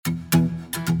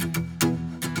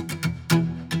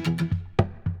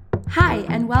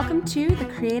and welcome to the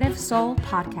Creative Soul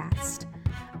Podcast.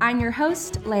 I'm your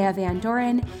host, Leah Van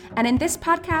Doren, and in this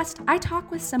podcast, I talk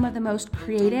with some of the most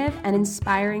creative and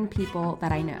inspiring people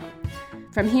that I know.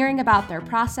 From hearing about their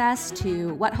process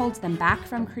to what holds them back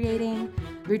from creating,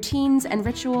 routines and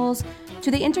rituals, to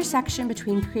the intersection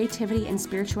between creativity and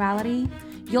spirituality,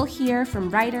 you'll hear from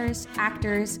writers,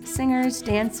 actors, singers,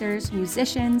 dancers,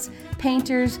 musicians,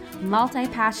 painters,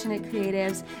 multi-passionate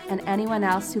creatives, and anyone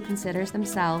else who considers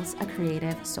themselves a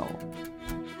creative soul.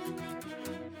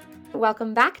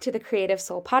 Welcome back to the Creative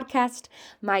Soul Podcast.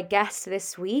 My guest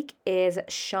this week is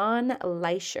Shaun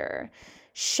Leisher.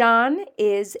 Shaun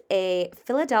is a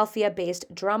Philadelphia-based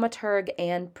dramaturg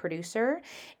and producer,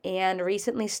 and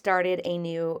recently started a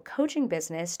new coaching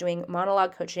business doing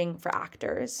monologue coaching for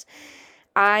actors.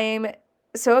 I'm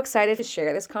so excited to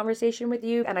share this conversation with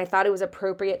you, and I thought it was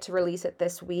appropriate to release it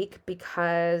this week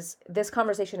because this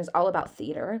conversation is all about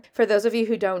theater. For those of you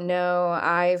who don't know,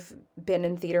 I've been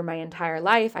in theater my entire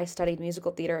life. I studied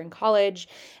musical theater in college,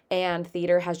 and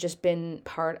theater has just been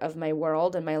part of my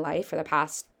world and my life for the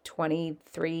past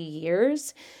 23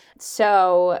 years.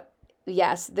 So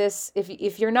yes,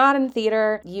 if you're not in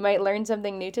theater, you might learn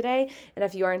something new today. And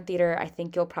if you are in theater, I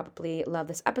think you'll probably love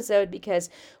this episode because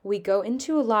we go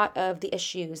into a lot of the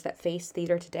issues that face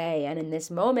theater today. And in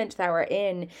this moment that we're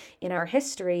in our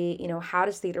history, how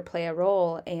does theater play a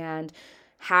role, and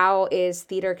how is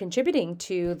theater contributing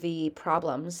to the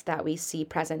problems that we see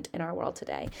present in our world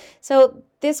today? So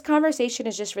this conversation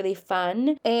is just really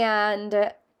fun.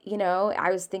 And,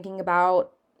 I was thinking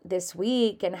about this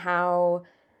week and how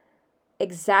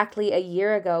exactly a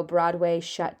year ago, Broadway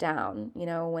shut down,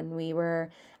 when we were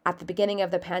at the beginning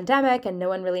of the pandemic and no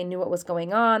one really knew what was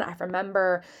going on. I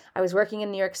remember I was working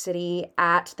in New York City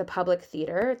at the Public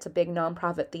Theater. It's a big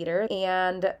nonprofit theater.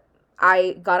 And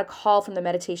I got a call from the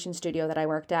meditation studio that I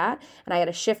worked at, and I had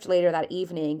a shift later that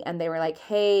evening, and they were like,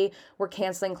 hey, we're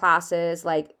canceling classes.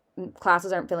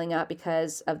 Classes aren't filling up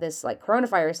because of this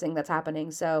coronavirus thing that's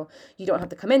happening, so you don't have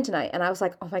to come in tonight. And I was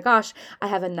like, oh my gosh, I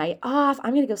have a night off.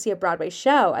 I'm going to go see a Broadway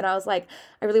show. And I was like,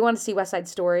 I really want to see West Side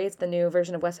Story. It's the new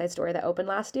version of West Side Story that opened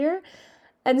last year.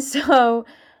 And so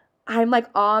I'm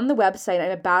on the website.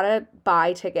 I'm about to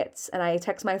buy tickets. And I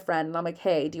text my friend and I'm like,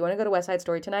 hey, do you want to go to West Side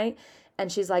Story tonight?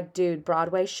 And she's like, dude,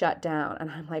 Broadway shut down.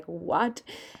 And I'm like, what?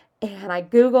 And I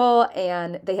Google,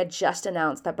 and they had just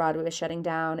announced that Broadway was shutting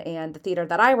down, and the theater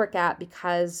that I work at,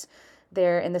 because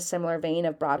they're in the similar vein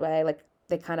of Broadway,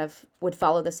 they kind of would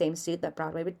follow the same suit that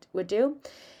Broadway would do.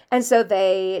 And so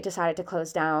they decided to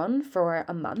close down for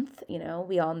a month.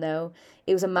 We all know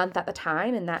it was a month at the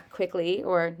time, and that quickly,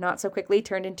 or not so quickly,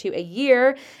 turned into a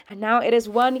year. And now it is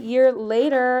 1 year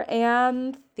later,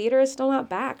 and theater is still not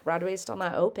back. Broadway is still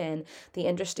not open. The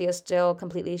industry is still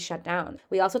completely shut down.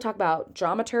 We also talk about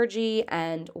dramaturgy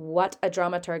and what a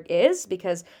dramaturg is,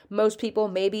 because most people,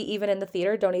 maybe even in the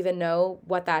theater, don't even know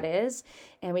what that is.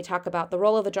 And we talk about the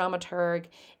role of the dramaturg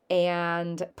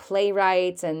and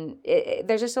playwrights, and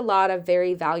there's just a lot of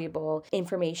very valuable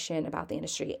information about the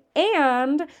industry.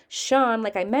 And Shaun,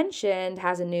 like I mentioned,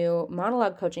 has a new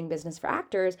monologue coaching business for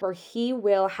actors where he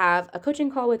will have a coaching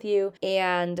call with you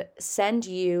and send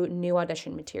you new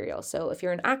audition material. So if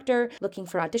you're an actor looking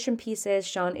for audition pieces,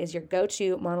 Shaun is your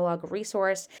go-to monologue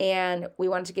resource, and we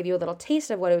wanted to give you a little taste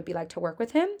of what it would be like to work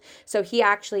with him. So he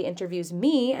actually interviews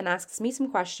me and asks me some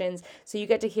questions, so you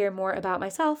get to hear more about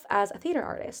myself as a theater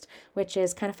artist, which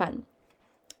is kind of fun.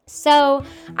 So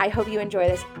I hope you enjoy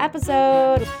this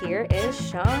episode. Here is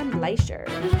Shaun Leisher.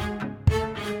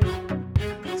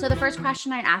 So the first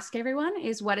question I ask everyone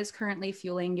is, what is currently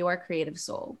fueling your creative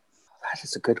soul? That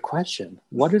is a good question.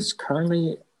 What is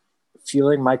currently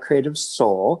fueling my creative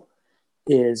soul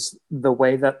is the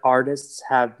way that artists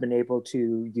have been able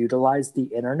to utilize the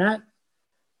internet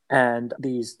and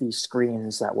these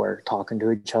screens that we're talking to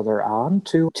each other on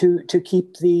to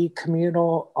keep the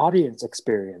communal audience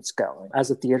experience going.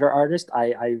 As a theater artist,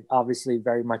 I obviously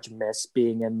very much miss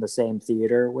being in the same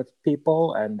theater with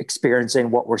people and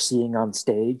experiencing what we're seeing on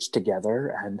stage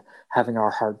together and having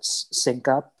our hearts sync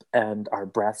up and our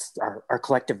breaths, our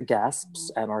collective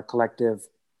gasps and our collective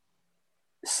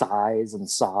sighs and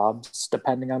sobs,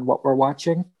 depending on what we're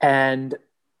watching. And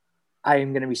I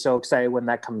am going to be so excited when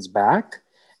that comes back.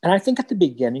 And I think at the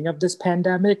beginning of this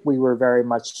pandemic, we were very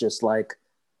much just like,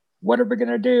 what are we going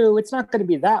to do? It's not going to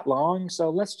be that long.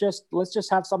 So let's just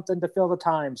have something to fill the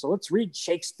time. So let's read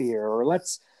Shakespeare, or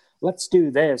let's do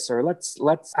this, or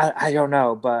I don't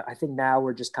know. But I think now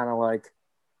we're just kind of like,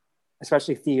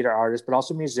 especially theater artists, but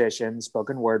also musicians,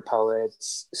 spoken word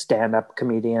poets, stand-up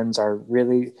comedians are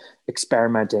really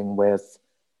experimenting with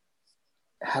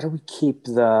how do we keep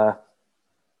the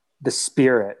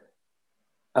spirit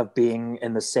of being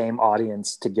in the same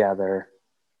audience together,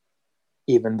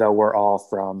 even though we're all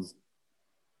from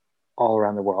all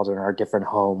around the world in our different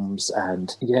homes.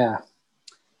 And yeah.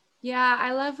 Yeah,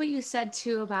 I love what you said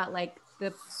too about like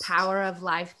the power of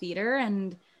live theater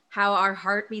and how our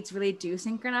heartbeats really do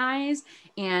synchronize,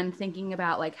 and thinking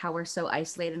about like how we're so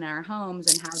isolated in our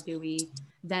homes and how do we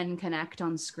then connect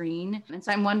on screen. And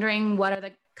so I'm wondering, what are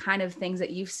the kind of things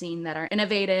that you've seen that are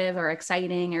innovative or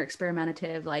exciting or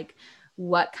experimentative? Like,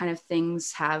 what kind of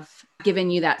things have given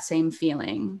you that same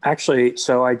feeling? Actually,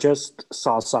 so I just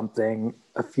saw something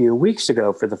a few weeks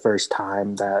ago for the first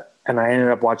time and I ended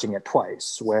up watching it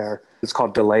twice, where it's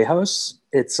called Delejos.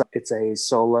 It's a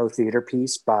solo theater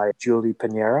piece by Julie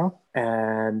Piñero.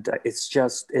 And it's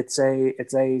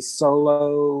a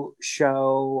solo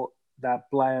show that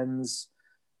blends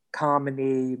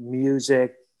comedy,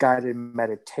 music, guided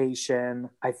meditation.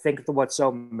 I think what's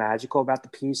so magical about the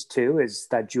piece too is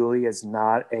that Julie is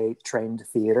not a trained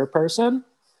theater person.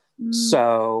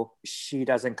 So she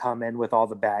doesn't come in with all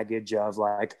the baggage of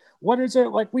like, what is it?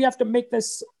 Like, we have to make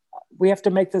this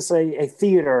a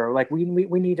theater. Like we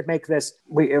need to make this.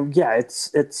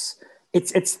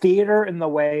 It's theater in the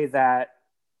way that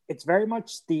it's very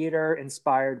much theater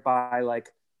inspired by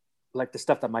like the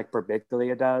stuff that Mike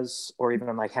Birbiglia does, or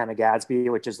even like Hannah Gadsby,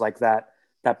 which is like that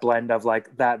blend of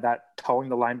like that towing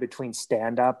the line between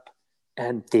stand-up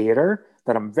and theater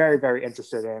that I'm very, very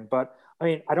interested in. But I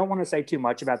mean, I don't want to say too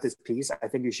much about this piece. I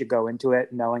think you should go into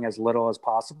it knowing as little as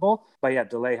possible. But yeah,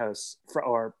 Delejos,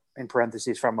 or in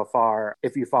parentheses, from afar.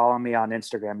 If you follow me on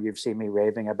Instagram, you've seen me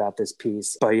raving about this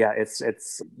piece. But yeah, it's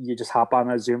you just hop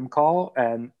on a Zoom call,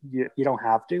 and you don't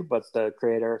have to, but the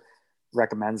creator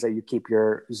recommends that you keep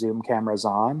your Zoom cameras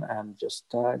on and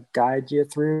just guide you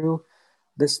through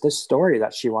this story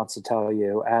that she wants to tell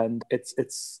you. And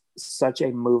it's such a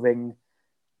moving,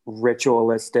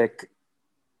 ritualistic,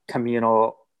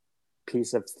 communal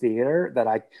piece of theater that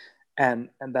I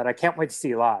can't wait to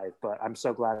see live. But I'm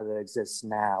so glad that it exists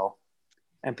now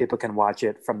and people can watch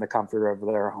it from the comfort of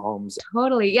their homes.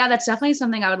 Totally. Yeah, that's definitely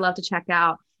something I would love to check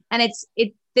out. And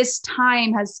this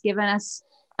time has given us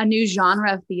a new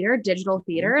genre of theater, digital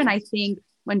theater. And I think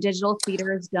when digital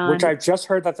theater is done, which I've just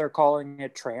heard that they're calling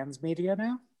it transmedia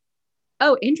now.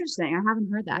 Oh, interesting. I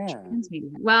haven't heard that. Yeah.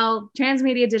 Transmedia. Well,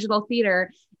 transmedia digital theater,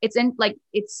 it's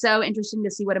so interesting to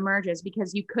see what emerges,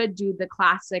 because you could do the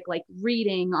classic like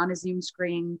reading on a Zoom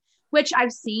screen, which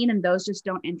I've seen, and those just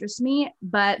don't interest me.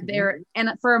 But and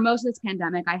for most of this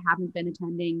pandemic, I haven't been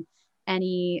attending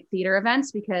any theater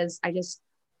events because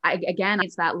again,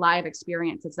 it's that live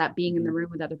experience. It's that being in the room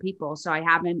with other people. So I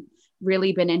haven't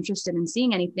really been interested in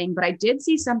seeing anything, but I did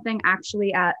see something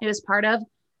actually it was part of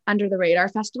Under the Radar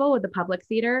Festival with the Public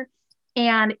Theater.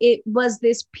 And it was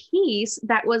this piece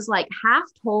that was like half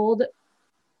told.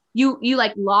 You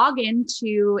like log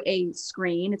into a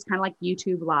screen. It's kind of like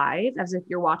YouTube Live, as if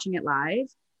you're watching it live.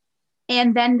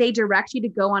 And then they direct you to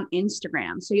go on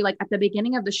Instagram. So you like at the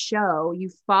beginning of the show, you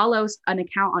follow an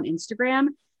account on Instagram,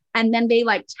 and then they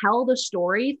like tell the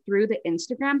story through the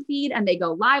Instagram feed, and they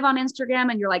go live on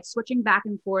Instagram, and you're like switching back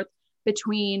and forth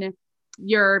between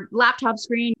your laptop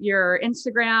screen, your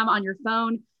Instagram on your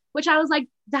phone, which I was like,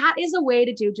 that is a way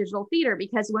to do digital theater.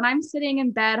 Because when I'm sitting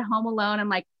in bed home alone and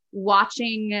like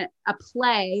watching a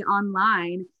play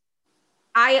online,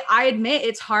 I admit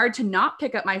it's hard to not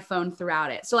pick up my phone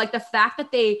throughout it. So like the fact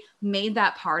that they made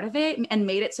that part of it and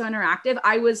made it so interactive,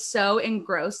 I was so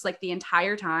engrossed like the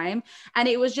entire time. And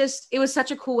it was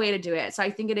such a cool way to do it. So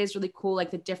I think it is really cool,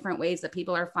 like the different ways that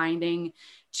people are finding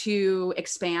to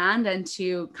expand and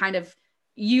to kind of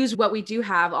use what we do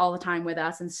have all the time with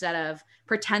us instead of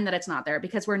pretend that it's not there,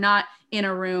 because we're not in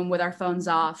a room with our phones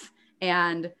off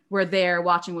and we're there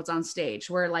watching what's on stage.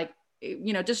 We're like,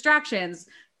 distractions,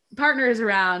 partners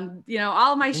around,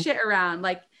 all my shit around,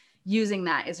 like using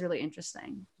that is really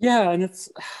interesting. Yeah. And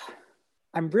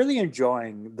I'm really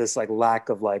enjoying this like lack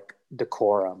of like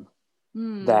decorum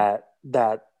that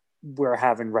we're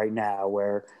having right now,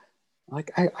 where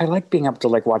like I like being able to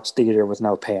like watch theater with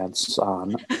no pants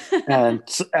on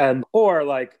and or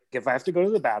like if I have to go to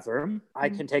the bathroom, I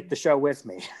can take the show with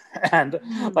me. And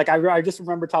like I just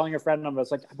remember telling a friend, I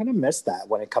was like, I'm gonna miss that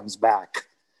when it comes back.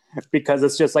 Because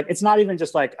it's just like, it's not even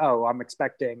just like, oh, I'm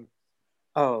expecting,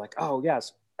 oh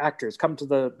yes, actors come to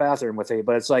the bathroom with me.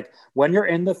 But it's like when you're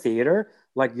in the theater,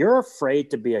 like you're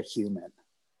afraid to be a human.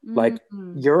 Like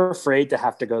you're afraid to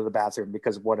have to go to the bathroom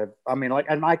because I don't want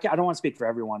to speak for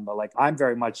everyone, but like I'm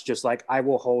very much just like, I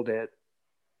will hold it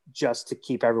just to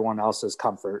keep everyone else's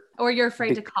comfort. Or you're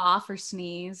afraid to cough or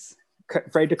sneeze.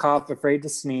 afraid to cough, afraid to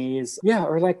sneeze. Yeah.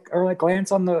 Or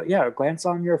glance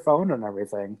on your phone and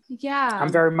everything. Yeah. I'm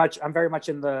very much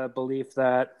in the belief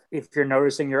that if you're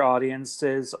noticing your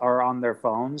audiences are on their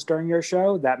phones during your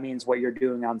show, that means what you're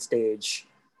doing on stage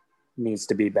needs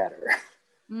to be better.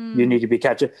 You need to be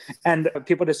catching. And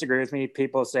people disagree with me.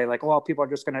 People say like, well, people are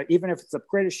just going to, even if it's the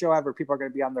greatest show ever, people are going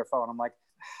to be on their phone. I'm like,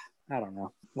 I don't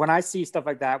know. When I see stuff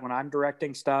like that, when I'm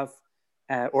directing stuff,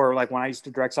 or like when I used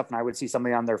to direct stuff and I would see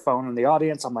somebody on their phone in the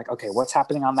audience, I'm like, okay, what's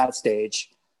happening on that stage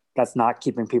that's not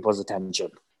keeping people's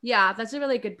attention? Yeah, that's a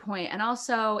really good point. And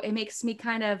also it makes me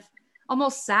kind of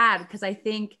almost sad because I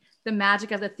think the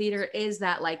magic of the theater is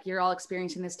that like you're all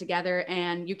experiencing this together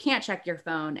and you can't check your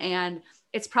phone. And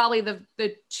it's probably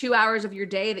the 2 hours of your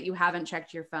day that you haven't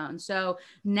checked your phone. So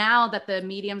now that the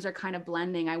mediums are kind of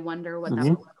blending, I wonder what that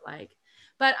will look like.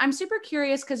 But I'm super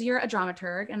curious because you're a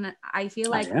dramaturg, and I feel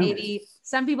like maybe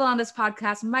some people on this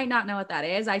podcast might not know what that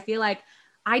is. I feel like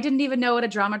I didn't even know what a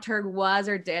dramaturg was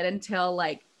or did until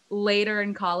like later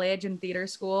in college and theater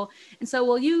school. And so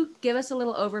will you give us a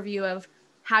little overview of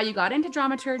how you got into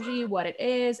dramaturgy, what it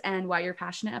is, and why you're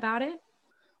passionate about it?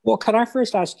 Well, can I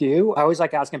first ask you? I always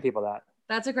like asking people that.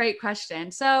 That's a great question.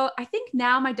 So I think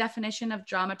now my definition of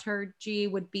dramaturgy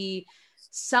would be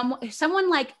someone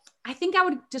like, I think I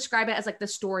would describe it as like the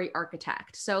story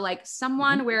architect. So like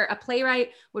someone where a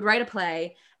playwright would write a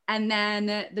play and then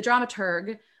the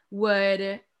dramaturg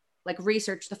would like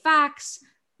research the facts,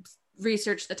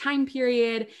 research the time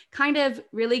period, kind of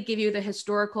really give you the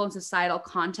historical and societal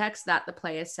context that the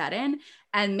play is set in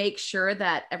and make sure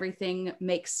that everything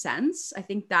makes sense. I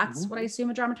think that's what I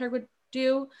assume a dramaturg would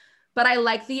do. But I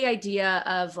like the idea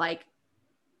of like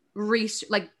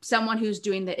someone who's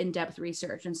doing the in-depth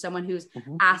research and someone who's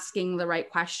asking the right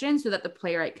questions so that the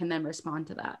playwright can then respond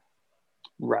to that.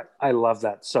 Right. I love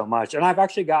that so much. And I've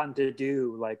actually gotten to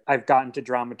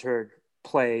dramaturg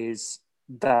plays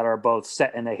that are both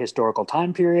set in a historical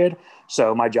time period.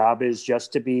 So my job is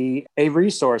just to be a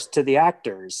resource to the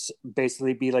actors,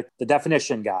 basically be like the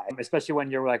definition guy, especially when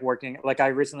you're like working, like I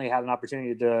recently had an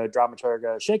opportunity to dramaturg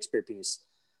a Shakespeare piece.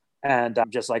 And I'm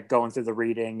just like going through the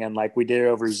reading and like we did it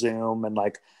over Zoom and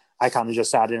like I kind of just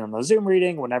sat in on the Zoom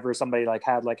reading. Whenever somebody like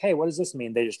had like, hey, what does this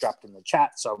mean? They just dropped in the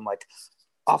chat. So I'm like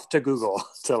off to Google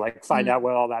to like find out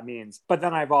what all that means. But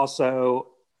then I've also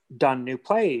done new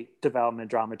play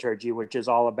development dramaturgy, which is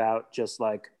all about just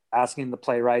like asking the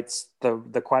playwrights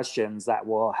the questions that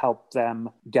will help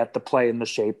them get the play in the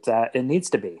shape that it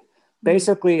needs to be.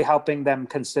 Basically helping them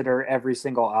consider every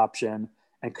single option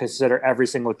and consider every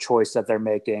single choice that they're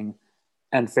making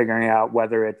and figuring out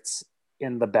whether it's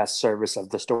in the best service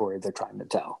of the story they're trying to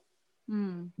tell.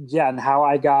 Yeah, and how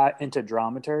I got into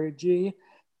dramaturgy,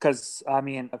 because I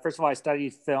mean, first of all, I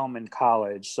studied film in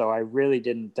college, so I really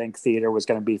didn't think theater was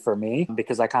going to be for me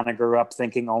because I kind of grew up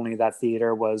thinking only that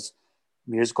theater was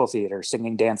musical theater,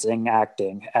 singing, dancing,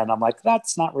 acting. And I'm like,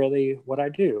 that's not really what I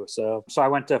do. So I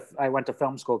went to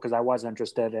film school because I was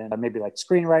interested in maybe like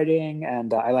screenwriting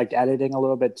and I liked editing a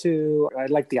little bit too. I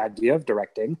liked the idea of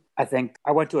directing. I think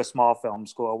I went to a small film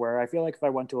school where I feel like if I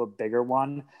went to a bigger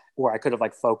one where I could have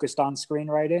like focused on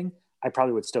screenwriting, I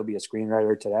probably would still be a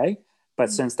screenwriter today. But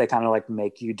since they kind of like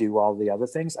make you do all the other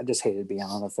things, I just hated being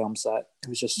on a film set. It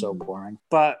was just so boring.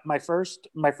 But my first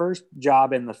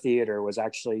job in the theater was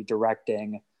actually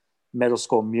directing middle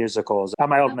school musicals at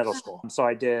my old middle school. So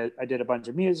I did a bunch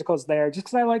of musicals there just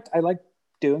because I liked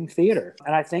doing theater.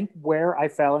 And I think where I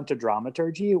fell into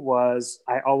dramaturgy was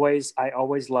I always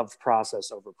loved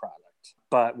process over product.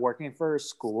 But working for a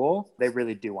school, they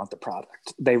really do want the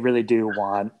product. They really do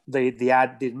want the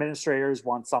administrators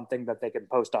want something that they can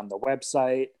post on the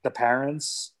website. The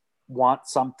parents want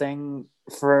something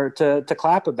to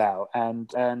clap about and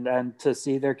to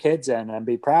see their kids in and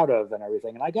be proud of and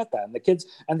everything. And I get that.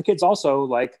 And the kids also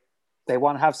like they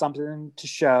want to have something to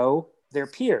show their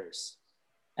peers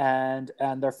and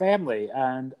their family.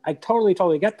 And I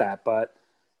totally get that. But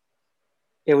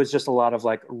it was just a lot of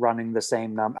like running the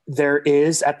same number. There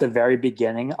is at the very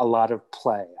beginning a lot of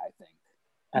play, I think,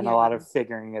 and a lot of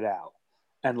figuring it out.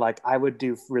 And like I would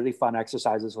do really fun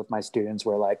exercises with my students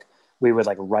where like we would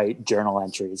like write journal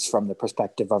entries from the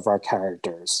perspective of our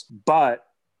characters. But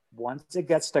once it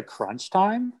gets to crunch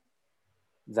time,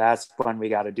 that's when we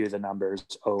got to do the numbers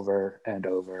over and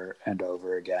over and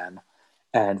over again.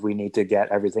 And we need to get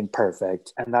everything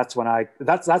perfect. And that's when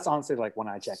that's honestly like when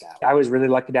I check out. I was really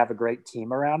lucky to have a great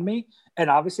team around me. And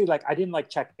obviously like, I didn't like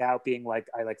check out being like,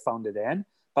 I like phoned it in,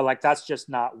 but like, that's just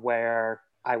not where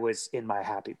I was in my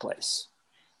happy place.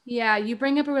 Yeah. You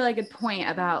bring up a really good point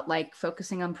about like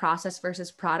focusing on process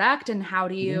versus product and how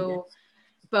do you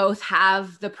both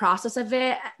have the process of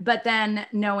it, but then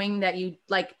knowing that you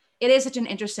like, it is such an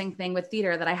interesting thing with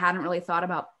theater that I hadn't really thought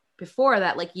about before,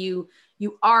 that like you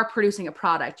are producing a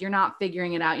product. You're not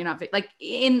figuring it out. You're not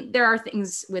there are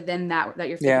things within that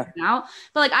you're figuring out.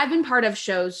 But like I've been part of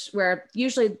shows where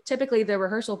typically the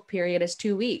rehearsal period is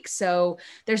 2 weeks. So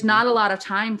there's not a lot of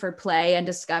time for play and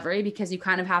discovery, because you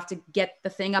kind of have to get the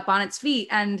thing up on its feet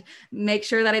and make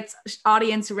sure that it's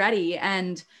audience ready.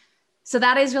 And so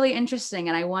that is really interesting.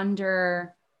 And I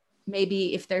wonder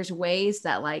maybe if there's ways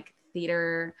that like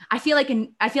theater, I feel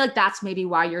like that's maybe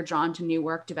why you're drawn to new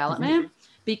work development,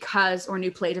 or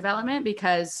new play development,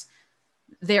 because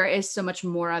there is so much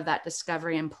more of that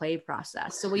discovery and play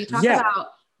process. So will you talk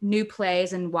about new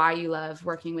plays and why you love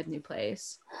working with new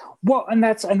plays? Well, and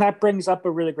that brings up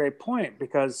a really great point,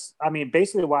 because I mean,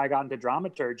 basically why I got into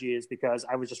dramaturgy is because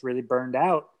I was just really burned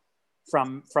out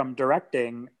from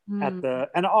directing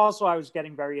and also I was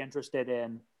getting very interested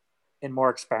in more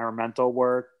experimental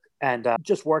work and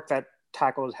just work that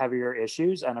tackles heavier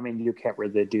issues. And I mean, you can't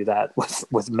really do that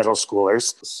with middle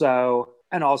schoolers. So,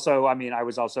 and also, I mean, I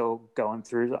was also going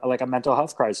through like a mental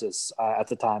health crisis at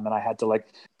the time. And I had to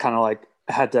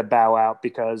had to bow out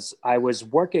because I was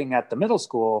working at the middle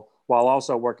school while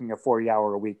also working a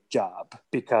 40-hour-a-week job.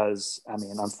 Because, I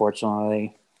mean,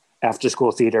 unfortunately, after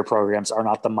school theater programs are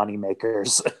not the money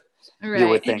makers. Right.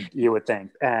 You would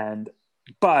think.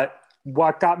 But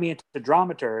what got me into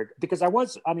dramaturg, because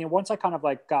once I kind of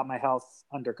like got my health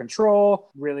under control,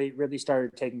 really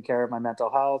started taking care of my mental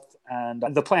health. And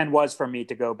the plan was for me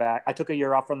to go back. I took a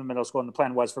year off from the middle school and the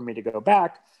plan was for me to go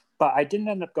back, but I didn't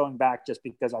end up going back just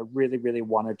because I really, really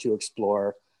wanted to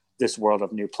explore this world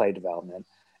of new play development.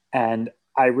 And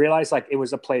I realized like it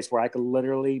was a place where I could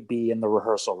literally be in the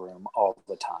rehearsal room all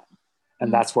the time.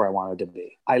 And that's where I wanted to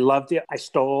be. I loved it. I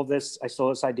stole this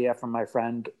idea from my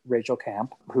friend, Rachel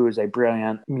Camp, who is a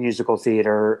brilliant musical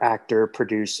theater actor,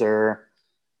 producer,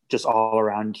 just all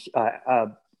around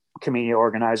community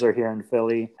organizer here in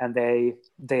Philly. And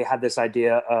they had this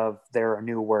idea of they're a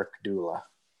new work doula.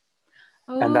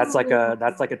 Oh. And that's like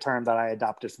a term that I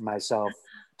adopted for myself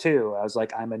too. I was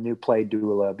like, I'm a new play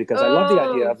doula, because I love the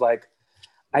idea of like,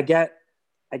 I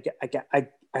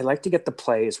like to get the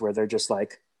plays where they're just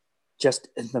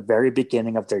in the very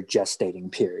beginning of their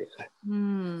gestating period.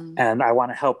 And I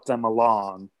want to help them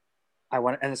along.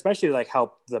 And especially like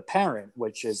help the parent,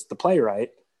 which is the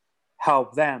playwright,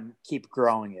 help them keep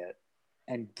growing it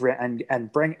and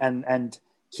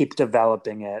keep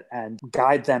developing it and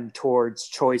guide them towards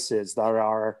choices that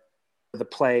are the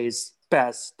play's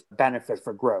best benefit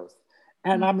for growth.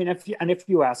 And I mean, if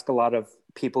you ask a lot of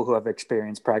people who have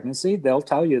experienced pregnancy, they'll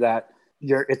tell you that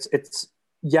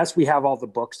yes, we have all the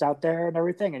books out there and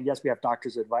everything. And yes, we have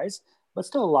doctor's advice, but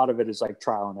still a lot of it is like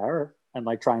trial and error and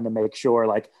like trying to make sure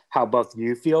like how both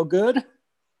you feel good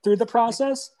through the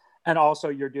process and also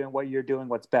you're doing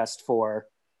what's best for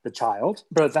the child.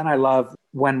 But then I love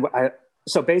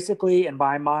so basically in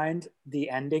my mind, the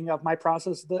ending of my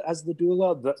process as the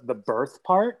doula, the birth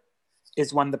part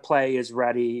is when the play is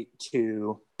ready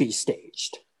to be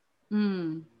staged.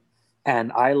 And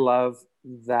I love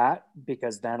that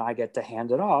because then I get to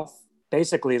hand it off.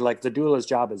 Basically, like the doula's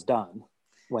job is done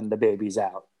when the baby's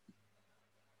out.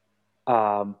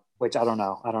 Which I don't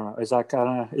know. Is that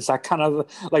kind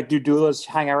of like, do doulas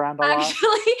hang around a lot?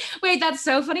 Actually, wait, that's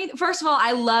so funny. First of all,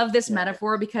 I love this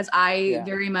metaphor because I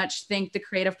very much think the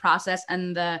creative process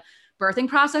and the birthing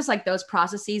process, like those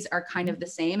processes are kind of the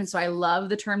same. And so I love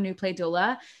the term new play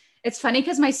doula. It's funny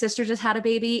because my sister just had a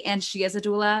baby and she is a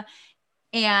doula.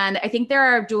 And I think there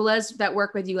are doulas that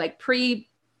work with you like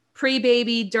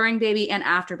pre-baby, during baby, and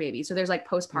after baby. So there's like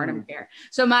postpartum care.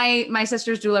 So my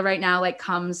sister's doula right now like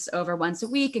comes over once a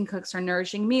week and cooks her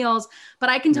nourishing meals. But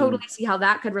I can totally see how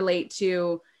that could relate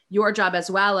to your job as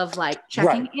well, of like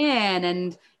checking in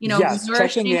and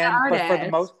nourishing the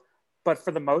artist. But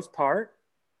for the most part,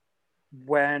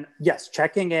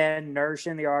 checking in,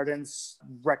 nourishing the artists,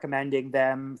 recommending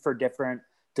them for different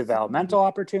developmental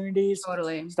opportunities,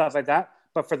 stuff like that.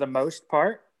 But for the most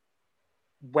part,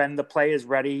 when the play is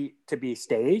ready to be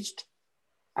staged,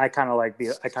 I kind of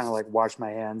like wash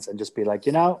my hands and just be like,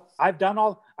 I've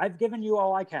given you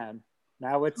all I can.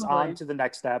 Now it's on to the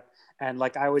next step. And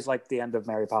like, I always like the end of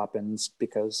Mary Poppins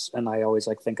and I always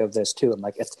like think of this too. I'm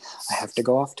like, I have to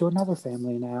go off to another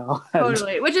family now.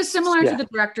 Totally. Which is similar to the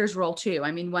director's role too.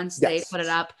 I mean, once they put it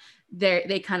up,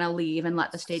 they kind of leave and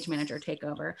let the stage manager take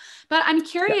over. But I'm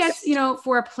curious,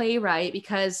 for a playwright,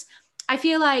 because I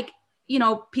feel like,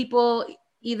 people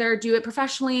either do it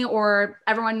professionally or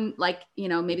everyone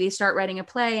maybe they start writing a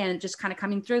play and just kind of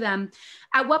coming through them.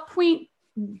 At what point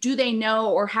do they know,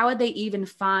 or how would they even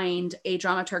find a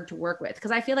dramaturg to work with?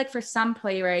 Because I feel like for some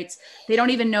playwrights, they don't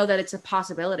even know that it's a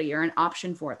possibility or an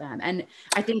option for them. And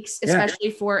I think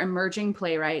especially for emerging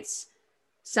playwrights,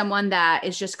 someone that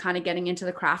is just kind of getting into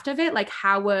the craft of it, like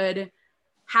how would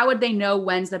they know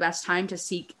when's the best time to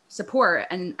seek support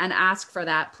and ask for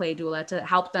that play doula to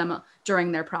help them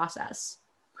during their process?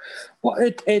 Well,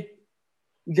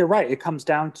 you're right. It comes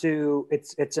down to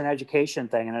it's an education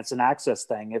thing and it's an access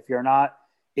thing. If you're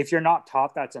not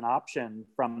taught that's an option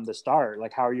from the start,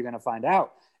 like how are you going to find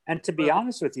out? And to be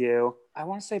honest with you, I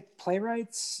want to say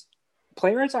playwrights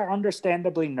are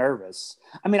understandably nervous.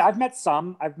 I mean, I've met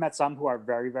some who are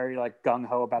very, very like gung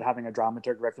ho about having a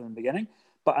dramaturg right from the beginning,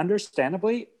 but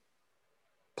understandably,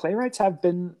 playwrights have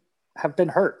been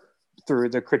hurt through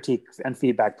the critique and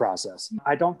feedback process.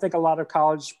 I don't think a lot of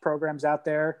college programs out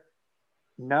there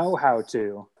know how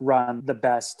to run the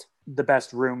best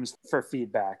rooms for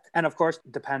feedback. And of course,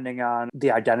 depending on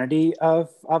the identity of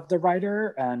the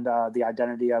writer and the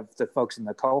identity of the folks in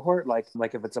the cohort, like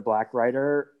if it's a Black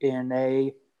writer in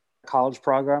a college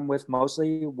program with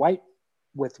mostly white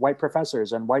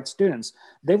professors and white students,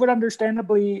 they would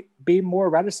understandably be more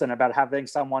reticent about having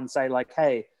someone say like,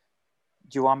 hey,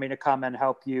 do you want me to come and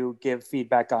help you give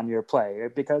feedback on your play?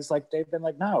 Because like they've been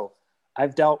like, no,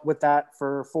 I've dealt with that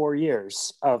for 4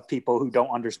 years of people who don't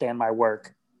understand my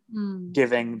work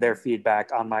giving their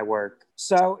feedback on my work.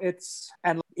 So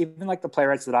and even like the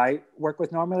playwrights that I work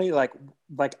with normally, like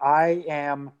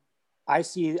I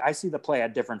see the play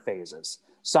at different phases.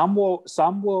 Some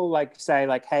will like say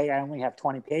like, hey, I only have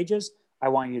 20 pages. I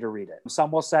want you to read it.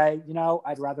 Some will say,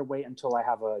 I'd rather wait until I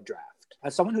have a draft.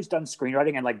 As someone who's done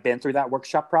screenwriting and like been through that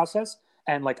workshop process,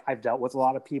 and like I've dealt with a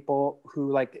lot of people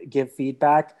who like give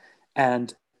feedback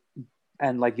and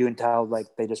like you can tell like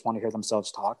they just want to hear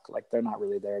themselves talk, like they're not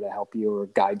really there to help you or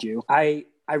guide you. I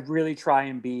really try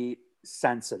and be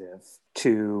sensitive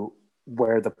to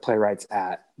where the playwright's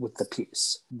at with the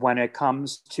piece. When it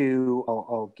comes to,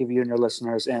 I'll give you and your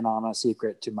listeners in on a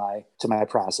secret to my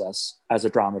process as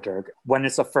a dramaturg. When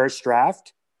it's a first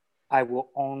draft, I will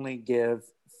only give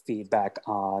feedback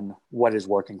on what is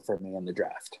working for me in the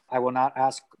draft. I will not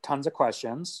ask tons of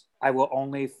questions. I will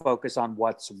only focus on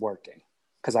what's working.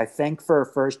 Because I think for a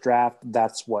first draft,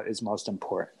 that's what is most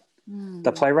important.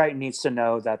 The playwright needs to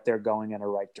know that they're going in a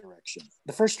right direction.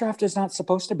 The first draft is not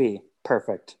supposed to be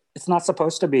perfect. It's not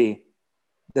supposed to be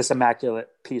this immaculate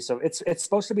piece of it's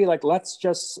supposed to be like, let's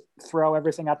just throw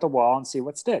everything at the wall and see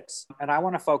what sticks. And I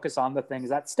want to focus on the things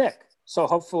that stick. So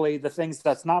hopefully the things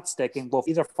that's not sticking will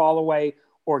either fall away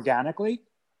organically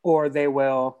or they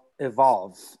will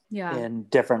evolve in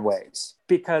different ways.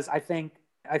 Because I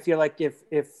feel like if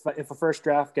a first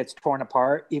draft gets torn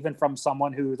apart, even from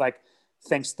someone who like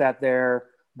thinks that they're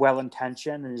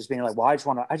well-intentioned and just being like, well, I just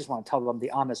want to tell them the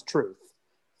honest truth.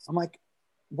 I'm like,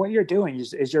 what you're doing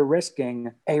is you're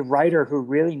risking a writer who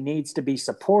really needs to be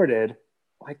supported.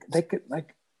 Like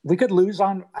we could lose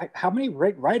on how many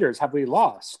great writers have we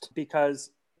lost because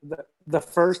the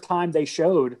first time they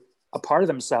showed a part of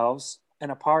themselves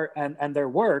and their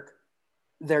work,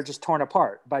 they're just torn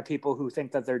apart by people who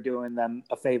think that they're doing them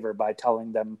a favor by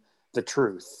telling them the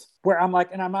truth. Where I'm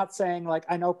like, and I'm not saying like,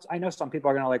 I know some people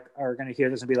are going to hear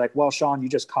this and be like, well, Shaun, you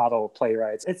just coddle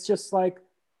playwrights. It's just like,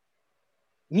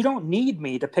 you don't need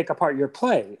me to pick apart your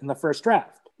play in the first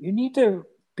draft. You need to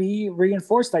be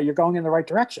reinforced that you're going in the right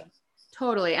direction.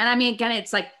 Totally. And I mean, again,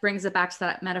 it's like brings it back to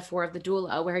that metaphor of the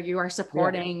doula where you are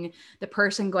supporting the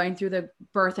person going through the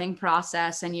birthing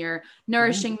process and you're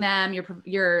nourishing them.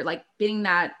 You're like being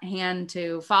that hand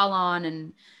to fall on,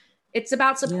 and it's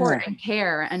about support and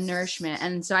care and nourishment.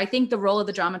 And so I think the role of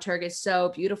the dramaturg is so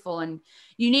beautiful and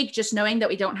unique, just knowing that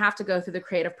we don't have to go through the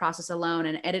creative process alone.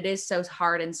 And it is so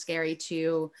hard and scary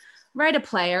to write a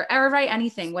play or write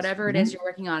anything, whatever it is you're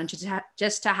working on. And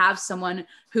just to have someone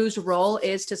whose role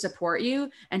is to support you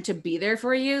and to be there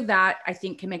for you, that I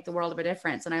think can make the world of a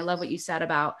difference. And I love what you said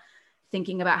about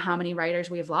thinking about how many writers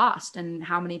we've lost and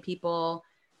how many people,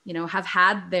 have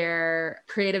had their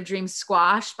creative dreams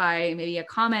squashed by maybe a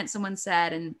comment someone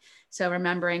said. And so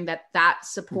remembering that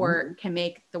support can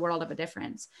make the world of a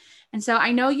difference. And so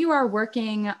I know you are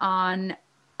working on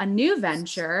a new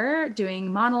venture,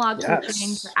 doing monologue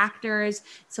coaching for actors.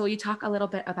 So will you talk a little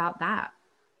bit about that?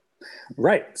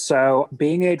 Right. So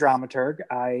being a dramaturg,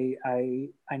 I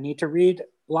need to read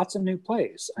lots of new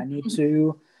plays. I need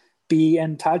to be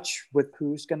in touch with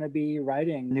who's going to be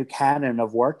writing new canon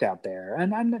of work out there.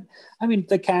 And I mean,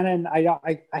 the canon,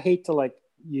 I hate to like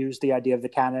use the idea of the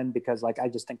canon because like I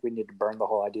just think we need to burn the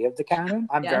whole idea of the canon.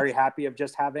 I'm very happy of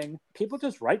just having people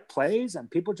just write plays and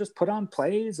people just put on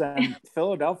plays, and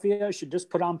Philadelphia should just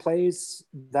put on plays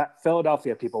that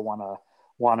Philadelphia people want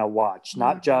to watch,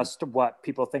 not just what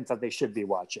people think that they should be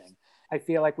watching. I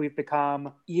feel like we've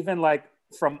become, even like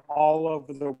from all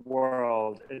over the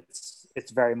world,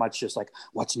 it's very much just like,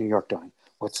 what's New York doing?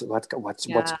 What's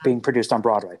being produced on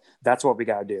Broadway? That's what we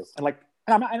got to do. And like,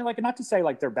 and like, not to say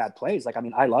like they're bad plays. Like, I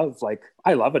mean, I love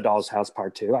A Doll's House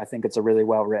Part 2. I think it's a really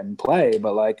well written play,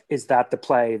 but like, is that the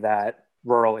play that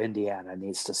rural Indiana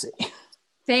needs to see?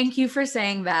 Thank you for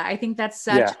saying that. I think that's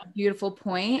such a beautiful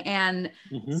point, and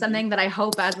something that I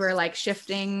hope as we're like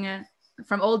shifting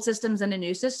from old systems into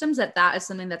new systems, that is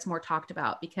something that's more talked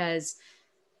about, because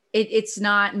it's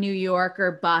not New York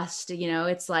or bust, you know,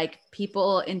 it's like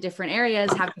people in different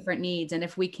areas have different needs. And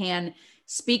if we can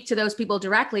speak to those people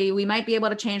directly, we might be able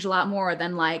to change a lot more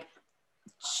than like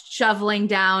shoveling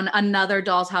down another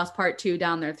Doll's House Part 2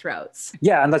 down their throats.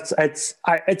 Yeah. And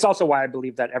it's also why I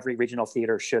believe that every regional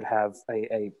theater should have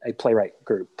a playwright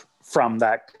group from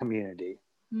that community,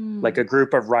 like a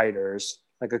group of writers,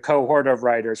 like a cohort of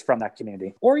writers from that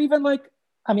community. Or even like,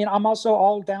 I mean, I'm also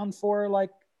all down for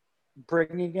like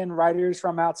bringing in writers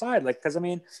from outside. Like, because I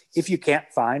mean, if you can't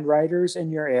find writers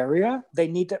in your area, they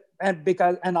need to,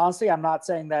 and honestly, I'm not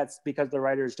saying that's because the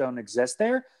writers don't exist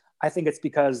there. I think it's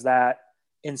because that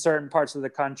in certain parts of the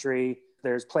country,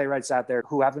 there's playwrights out there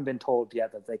who haven't been told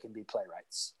yet that they can be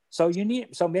playwrights. So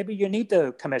maybe you need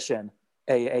to commission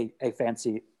a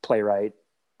fancy playwright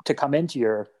to come into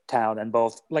your town. And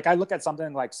both, like, I look at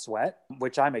something like Sweat,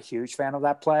 which I'm a huge fan of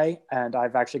that play, and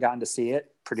I've actually gotten to see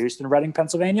it produced in Reading,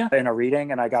 Pennsylvania in a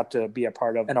reading, and I got to be a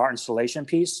part of an art installation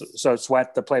piece. So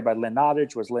Sweat, the play by Lynn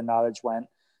Nottage, went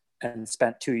and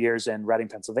spent 2 years in Reading,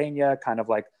 Pennsylvania, kind of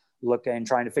like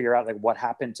trying to figure out like what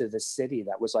happened to this city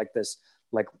that was like this,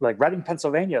 like Reading,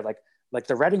 Pennsylvania, like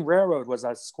the Reading Railroad was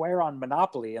a square on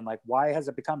Monopoly, and like why has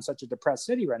it become such a depressed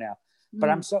city right now? But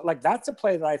I'm so like, that's a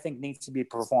play that I think needs to be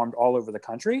performed all over the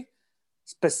country,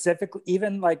 specifically,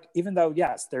 even though,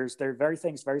 yes, there are very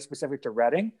specific to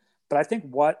Reading, but I think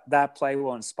what that play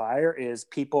will inspire is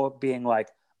people being like,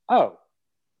 oh,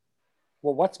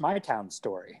 well, what's my town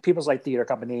story? People's Light Theater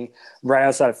Company, right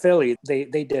outside of Philly, they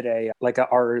did a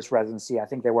artist residency. I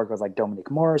think they worked with like Dominique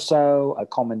Morisseau,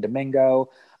 Coleman Domingo,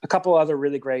 a couple other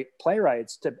really great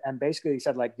playwrights, and basically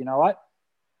said like, you know what,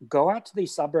 go out to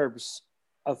these suburbs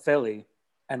of Philly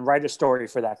and write a story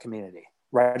for that community,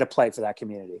 write a play for that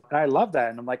community. And I love that.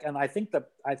 And I'm like, and I think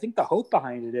the hope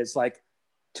behind it is like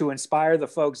to inspire the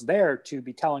folks there to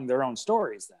be telling their own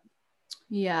stories then.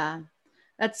 Yeah,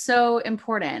 that's so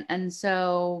important. And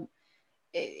so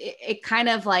it kind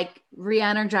of like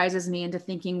re-energizes me into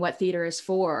thinking what theater is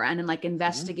for, and in like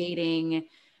investigating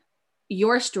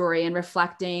your story and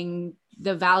reflecting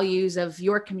the values of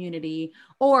your community,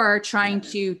 or trying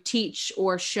to teach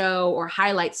or show or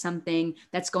highlight something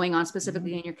that's going on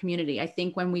specifically in your community. I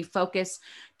think when we focus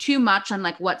too much on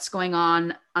like what's going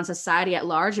on society at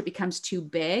large, it becomes too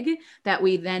big that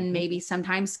we then maybe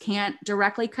sometimes can't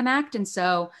directly connect. And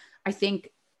so I think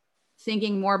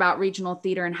thinking more about regional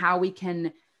theater and how we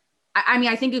can, I mean,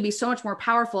 I think it'd be so much more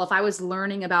powerful if I was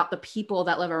learning about the people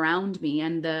that live around me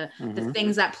and the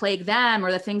things that plague them,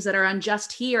 or the things that are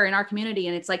unjust here in our community.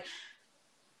 And it's like,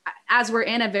 as we're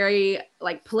in a very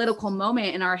like political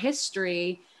moment in our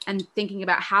history and thinking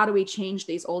about how do we change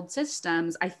these old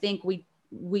systems, I think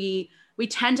we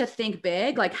tend to think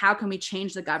big, like how can we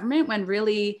change the government, when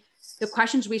really the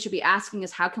questions we should be asking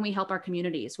is how can we help our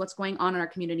communities? What's going on in our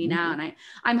community now? And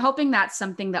I'm hoping that's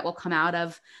something that will come out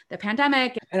of the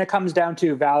pandemic. And it comes down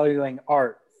to valuing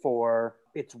art for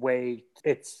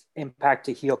its impact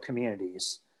to heal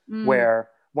communities, where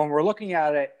when we're looking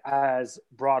at it as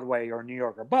Broadway or New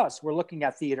York or bust, we're looking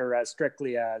at theater as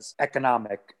strictly as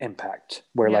economic impact,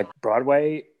 where like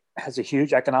Broadway has a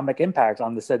huge economic impact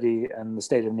on the city and the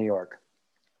state of New York.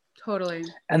 Totally.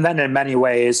 And then in many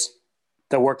ways,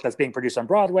 the work that's being produced on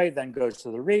Broadway then goes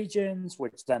to the regions,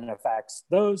 which then affects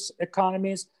those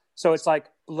economies. So it's like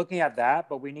looking at that,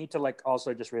 but we need to like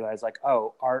also just realize like,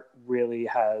 oh, art really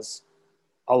has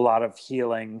a lot of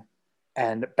healing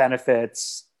and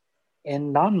benefits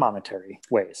in non-monetary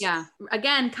ways. Yeah.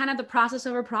 Again, kind of the process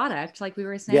over product, like we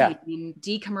were saying,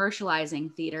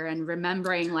 decommercializing theater and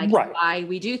remembering like why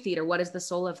we do theater. What is the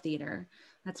soul of theater?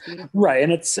 That's beautiful. Right.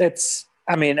 And it's,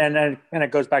 I mean, and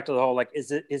it goes back to the whole, like,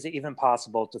 is it even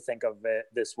possible to think of it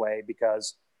this way?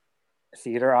 Because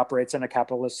theater operates in a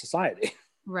capitalist society.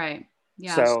 Right.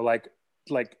 Yeah. So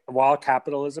like while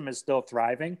capitalism is still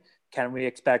thriving, can we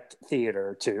expect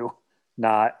theater to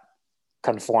not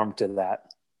conform to that?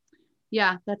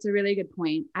 Yeah, that's a really good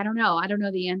point. I don't know. I don't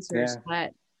know the answers,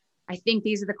 but I think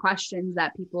these are the questions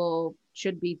that people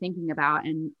should be thinking about.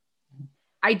 And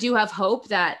I do have hope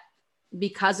that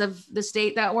because of the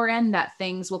state that we're in, that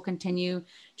things will continue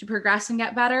to progress and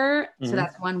get better. So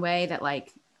that's one way that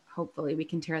like, hopefully we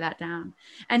can tear that down.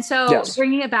 And so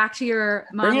bringing it back to your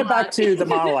monologue. Bring it back to the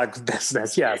monologue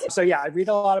business. Yes. So yeah, I read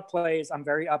a lot of plays. I'm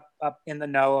very up in the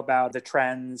know about the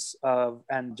trends of,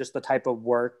 and just the type of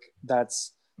work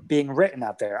that's being written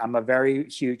out there. I'm a very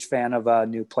huge fan of a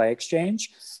New Play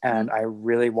Exchange, and I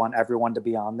really want everyone to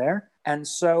be on there. And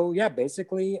so, yeah,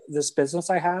 basically this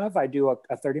business I have, I do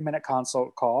a 30-minute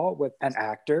consult call with an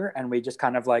actor, and we just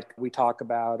kind of like, we talk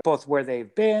about both where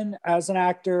they've been as an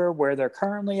actor, where they're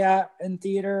currently at in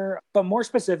theater, but more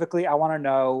specifically, I want to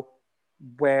know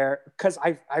where, because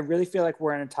I really feel like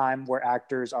we're in a time where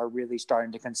actors are really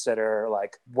starting to consider,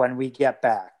 like, when we get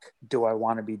back, do I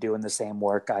want to be doing the same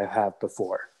work I have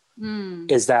before?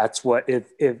 Is that's what,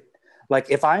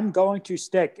 if I'm going to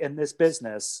stick in this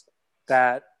business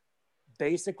that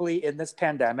basically in this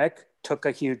pandemic took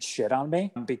a huge shit on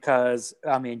me, because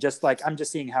I mean, just like, I'm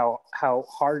just seeing how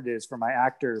hard it is for my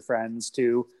actor friends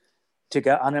to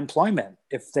get unemployment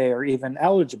if they are even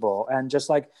eligible, and just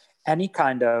like any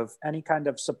kind of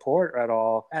support at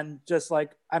all. And just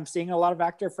like, I'm seeing a lot of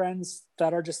actor friends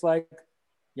that are just like,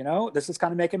 you know, this is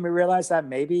kind of making me realize that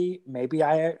maybe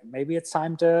it's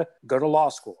time to go to law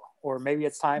school, or maybe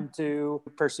it's time to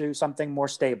pursue something more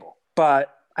stable.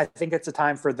 But I think it's a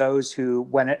time for those who,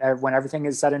 when everything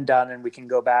is said and done and we can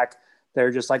go back, they're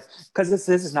just like, because this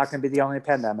is not going to be the only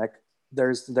pandemic.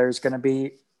 We're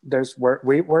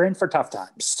in for tough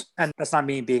times. And that's not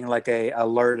me being like a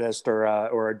alertist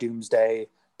or a doomsday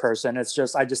person. It's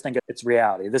just, I just think it's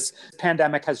reality. This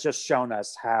pandemic has just shown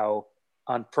us how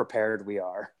unprepared we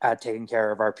are at taking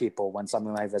care of our people when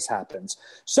something like this happens.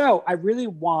 So I really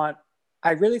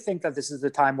think that this is the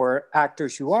time where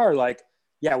actors who are like,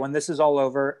 yeah, when this is all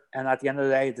over, and at the end of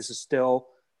the day, this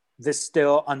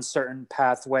still uncertain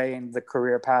pathway and the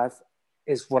career path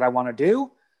is what I want to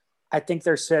do. I think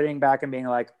they're sitting back and being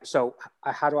like, so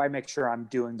how do I make sure I'm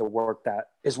doing the work that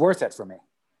is worth it for me?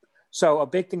 So a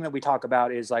big thing that we talk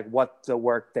about is like what the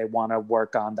work they want to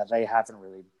work on that they haven't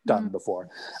really done before.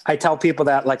 I tell people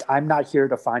that, like, I'm not here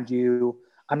to find you.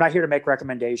 I'm not here to make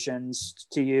recommendations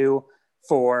to you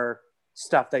for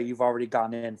stuff that you've already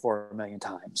gone in for a million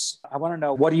times. I want to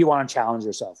know, what do you want to challenge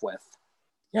yourself with?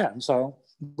 Yeah. And so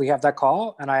we have that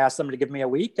call, and I ask them to give me a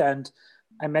week, and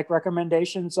I make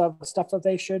recommendations of stuff that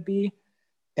they should be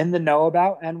in the know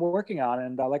about and working on.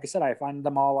 And like I said, I find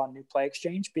them all on New Play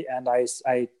Exchange, and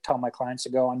I tell my clients to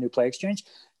go on New Play Exchange,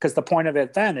 because the point of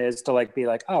it then is to like be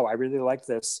like, oh, I really like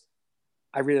this.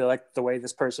 I really like the way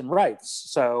this person writes.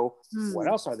 So what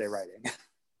else are they writing?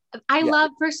 I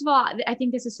love, first of all, I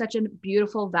think this is such a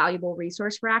beautiful, valuable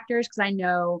resource for actors, because I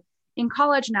know in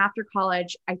college and after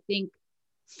college, I think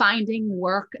finding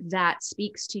work that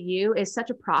speaks to you is such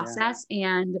a process.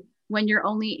 And when you're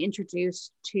only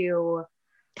introduced to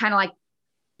kind of like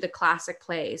the classic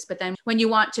plays, but then when you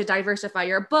want to diversify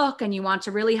your book and you want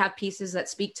to really have pieces that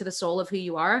speak to the soul of who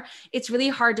you are, it's really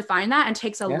hard to find that, and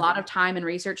takes a lot of time and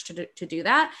research to do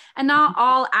that. And not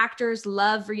all actors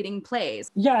love reading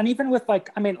plays. Yeah. And even with like,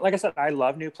 I mean, like I said, I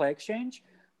love New Play Exchange,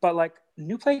 but like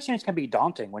New Play Exchange can be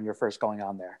daunting when you're first going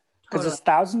on there, because it's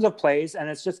thousands of plays, and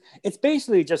it's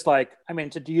basically just like, I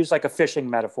mean, to use like a fishing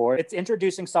metaphor, it's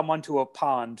introducing someone to a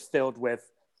pond filled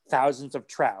with thousands of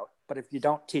trout. But if you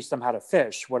don't teach them how to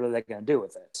fish, what are they going to do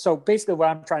with it? So basically what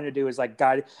I'm trying to do is like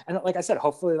guide. And like I said,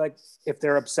 hopefully, like if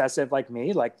they're obsessive like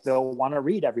me, like they'll want to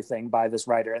read everything by this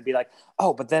writer and be like,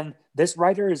 oh, but then this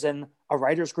writer is in a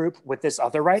writer's group with this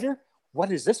other writer.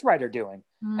 What is this writer doing?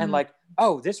 And like,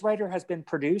 oh, this writer has been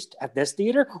produced at this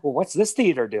theater. Well, what's this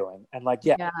theater doing? And like,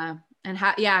 And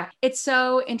it's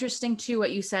so interesting too,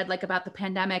 what you said, like about the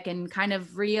pandemic and kind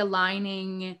of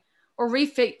realigning or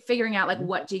figuring out like,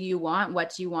 what do you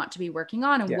want to be working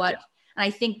on, and and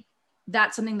I think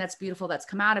that's something that's beautiful that's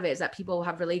come out of it, is that people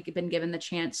have really been given the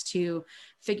chance to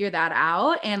figure that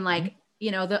out. And like, you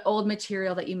know, the old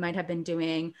material that you might have been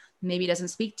doing maybe doesn't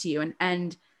speak to you.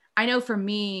 And I know for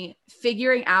me,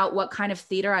 figuring out what kind of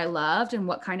theater I loved and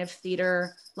what kind of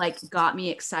theater like got me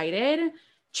excited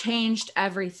changed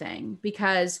everything,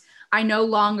 because I no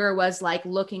longer was like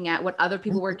looking at what other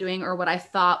people were doing or what I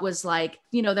thought was like,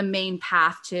 you know, the main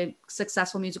path to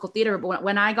successful musical theater. But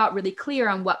when I got really clear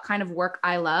on what kind of work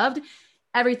I loved,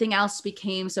 everything else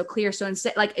became so clear. So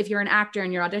instead, like if you're an actor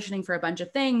and you're auditioning for a bunch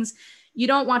of things, you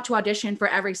don't want to audition for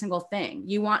every single thing.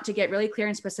 You want to get really clear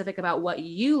and specific about what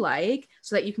you like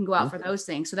so that you can go out for those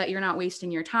things, so that you're not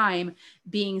wasting your time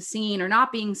being seen or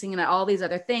not being seen at all these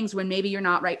other things when maybe you're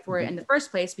not right for it in the first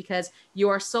place because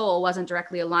your soul wasn't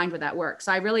directly aligned with that work.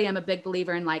 So I really am a big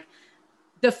believer in like,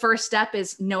 the first step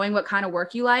is knowing what kind of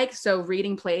work you like. So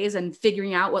reading plays and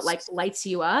figuring out what like lights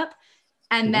you up,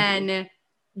 and then,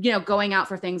 you know, going out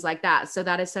for things like that. So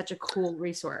that is such a cool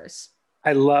resource.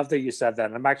 I love that you said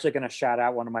that. I'm actually going to shout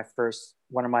out one of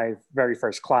my very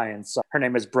first clients. Her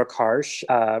name is Brooke Harsh,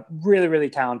 really,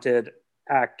 really talented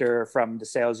actor from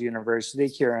DeSales University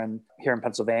here in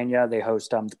Pennsylvania. They host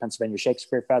the Pennsylvania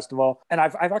Shakespeare Festival. And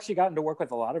I've actually gotten to work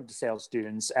with a lot of DeSales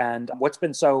students. And what's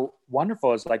been so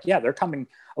wonderful is like, yeah,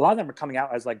 a lot of them are coming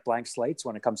out as like blank slates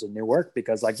when it comes to new work,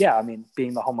 because like, yeah, I mean,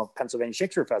 being the home of Pennsylvania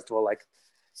Shakespeare Festival, like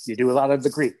you do a lot of the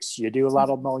Greeks, you do a lot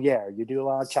of Moliere, you do a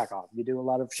lot of Chekhov, you do a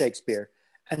lot of Shakespeare,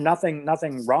 and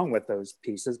nothing wrong with those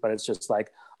pieces, but it's just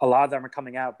like a lot of them are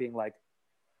coming out being like,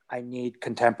 I need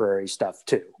contemporary stuff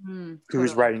too.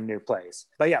 Who's writing new plays?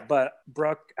 But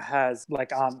Brooke has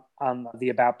like on the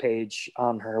about page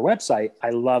on her website, I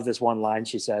love this one line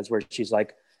she says where she's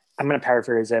like, I'm going to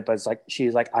paraphrase it, but it's like,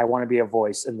 she's like, I want to be a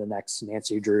voice in the next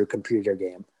Nancy Drew computer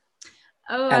game.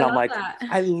 Oh, and I I'm love like, that.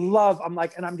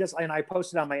 and I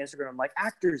posted on my Instagram, I'm like,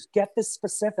 actors, get this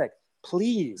specific,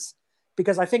 please.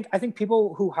 Because I think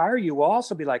people who hire you will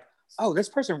also be like, oh, this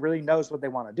person really knows what they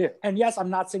want to do. And yes, I'm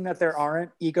not saying that there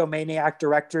aren't egomaniac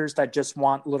directors that just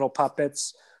want little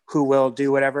puppets who will do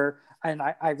whatever. And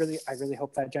I really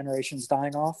hope that generation's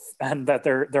dying off and that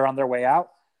they're on their way out.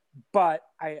 But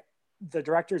the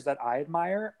directors that I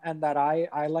admire and that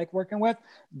I like working with,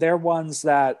 they're ones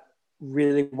that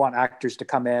really want actors to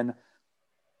come in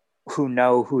who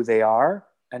know who they are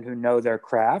and who know their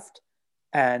craft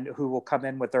and who will come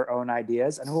in with their own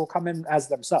ideas and who will come in as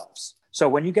themselves. So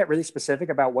when you get really specific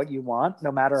about what you want,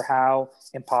 no matter how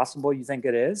impossible you think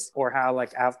it is or how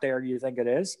like out there you think it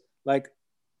is, like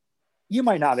you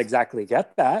might not exactly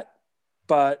get that,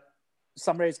 but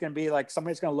somebody's going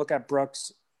to look at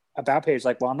Brooke's about page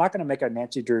like, well, I'm not going to make a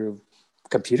Nancy Drew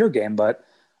computer game, but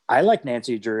I like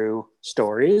Nancy Drew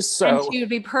stories. So and she would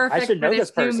be perfect I should know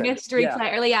this person. Mystery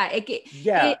player. Yeah.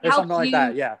 It or helps something like you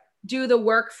that. Yeah. do the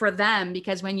work for them,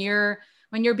 because when you're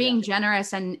being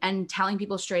generous and telling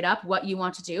people straight up what you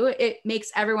want to do, it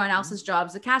makes everyone else's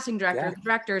jobs, the casting director, the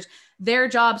directors, their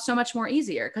job so much more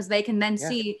easier, because they can then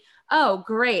see, oh,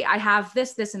 great, I have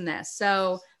this, and this.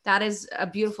 So that is a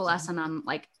beautiful lesson on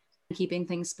like keeping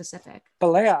things specific.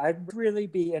 But Leah, I'd really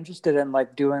be interested in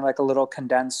like doing like a little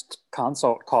condensed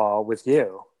consult call with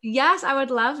you. Yes, I would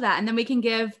love that. And then we can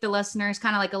give the listeners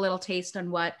kind of like a little taste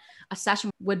on what a session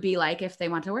would be like if they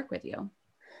want to work with you.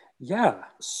 Yeah.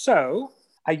 So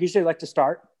I usually like to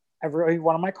start every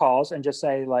one of my calls and just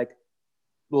say like,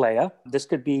 Leah, this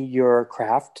could be your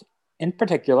craft in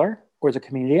particular or the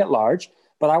community at large,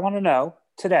 but I want to know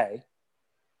today,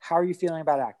 how are you feeling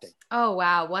about acting? Oh,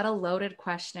 wow. What a loaded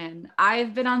question.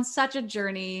 I've been on such a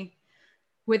journey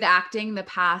with acting the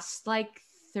past like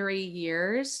 4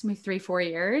 years.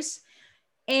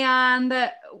 And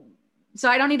so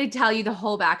I don't need to tell you the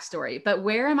whole backstory, but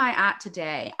where am I at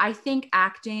today? I think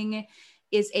acting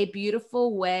is a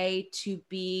beautiful way to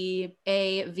be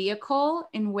a vehicle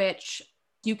in which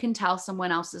you can tell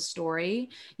someone else's story.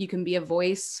 You can be a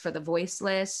voice for the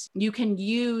voiceless. You can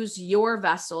use your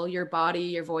vessel, your body,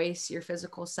 your voice, your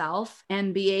physical self,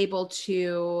 and be able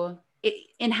to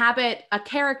inhabit a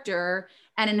character.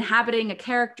 And inhabiting a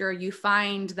character, you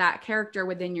find that character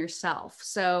within yourself.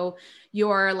 So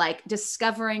you're like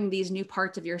discovering these new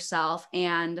parts of yourself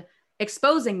and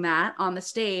exposing that on the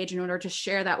stage in order to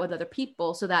share that with other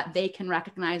people so that they can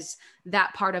recognize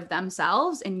that part of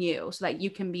themselves in you, so that you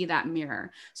can be that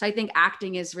mirror. So I think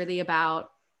acting is really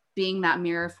about being that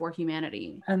mirror for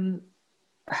humanity. And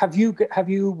have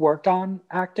you worked on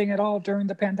acting at all during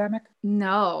the pandemic?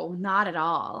 No, not at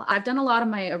all. I've done a lot of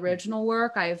my original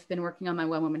work. I've been working on my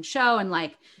one woman show and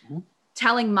like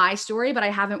telling my story, but I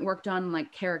haven't worked on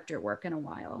like character work in a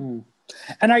while.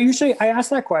 And I ask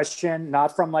that question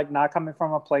not coming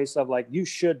from a place of like you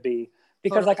should be,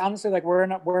 because like honestly, like we're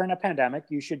in a pandemic,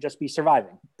 you should just be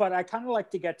surviving. But I kind of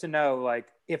like to get to know like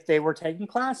if they were taking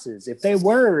classes, if they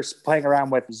were playing around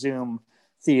with Zoom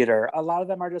theater. A lot of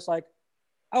them are just like,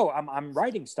 oh, I'm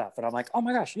writing stuff, and I'm like, oh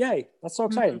my gosh, yay, that's so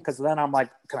exciting. Because then I'm like,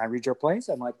 can I read your plays?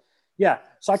 I'm like, yeah.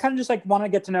 So I kind of just like want to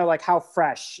get to know like how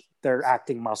fresh their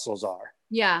acting muscles are.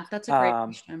 Yeah, that's a great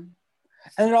question.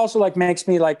 And it also like makes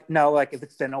me like know like if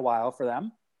it's been a while for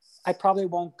them, I probably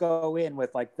won't go in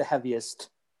with like the heaviest,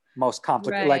 most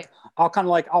complicated. Like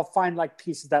I'll find like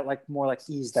pieces that like more like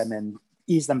ease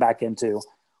them back into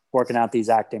working out these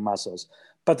acting muscles.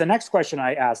 But the next question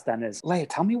I asked then is, Leia,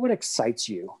 tell me what excites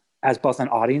you as both an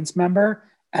audience member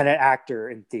and an actor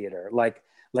in theater. Like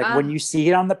when you see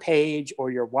it on the page or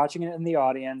you're watching it in the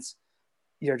audience,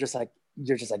 you're just like,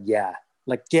 yeah.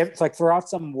 Like throw out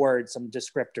some words, some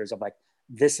descriptors of like,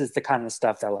 this is the kind of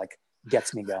stuff that like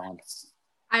gets me going.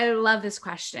 I love this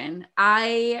question.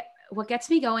 What gets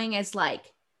me going is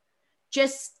like,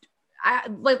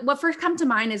 like what first comes to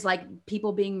mind is like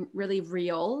people being really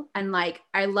real, and like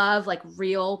I love like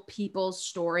real people's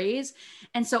stories.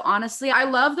 And so honestly, I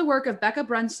love the work of Becca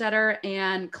Brunstetter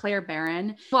and Claire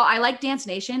Barron. Well, I like Dance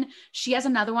Nation. She has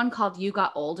another one called You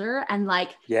Got Older, and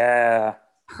like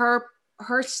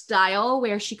her style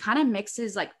where she kind of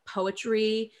mixes like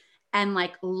poetry and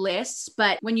like lists,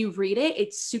 but when you read it,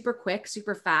 it's super quick,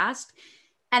 super fast,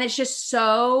 and it's just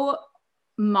so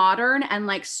modern and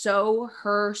like so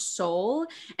her soul.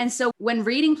 And so when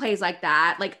reading plays like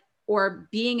that, like, or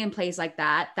being in plays like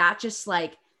that just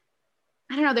like,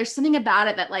 I don't know, there's something about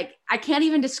it that like I can't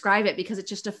even describe it, because it's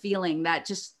just a feeling that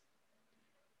just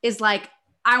is like,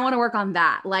 I want to work on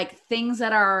that, like things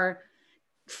that are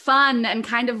fun and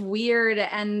kind of weird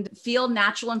and feel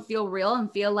natural and feel real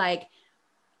and feel like,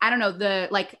 I don't know,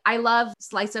 I love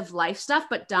slice of life stuff,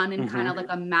 but done in kind of like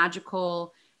a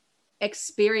magical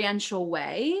experiential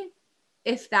way,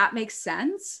 if that makes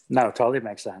sense. No, totally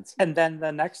makes sense. And then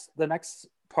the next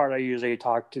part I usually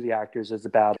talk to the actors is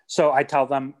about, so I tell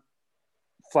them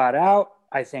flat out,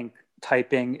 I think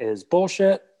typing is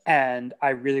bullshit, and I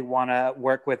really want to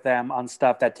work with them on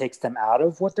stuff that takes them out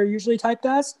of what they're usually typed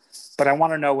as, but I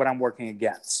want to know what I'm working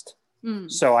against.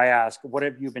 So I ask, what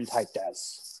have you been typed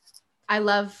as? I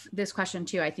love this question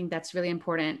too. I think that's really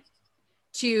important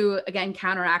to, again,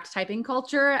 counteract typing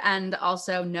culture and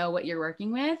also know what you're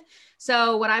working with.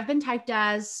 So what I've been typed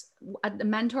as, a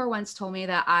mentor once told me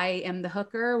that I am the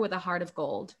hooker with a heart of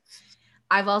gold.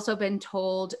 I've also been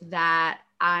told that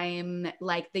I'm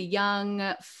like the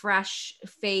young, fresh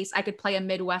face. I could play a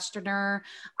Midwesterner.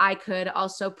 I could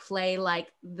also play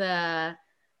like the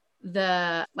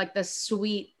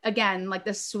sweet, again, like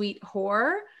the sweet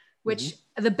whore, which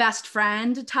the best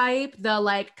friend type, the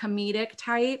like comedic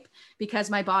type, because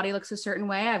my body looks a certain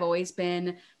way. I've always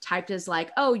been typed as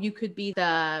like, oh, you could be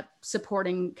the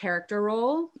supporting character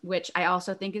role, which I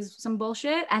also think is some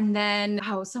bullshit. And then,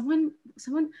 I've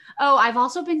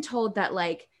also been told that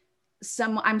like,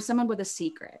 I'm someone with a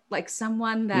secret, like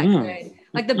someone that could,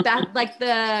 like the best, like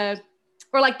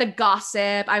the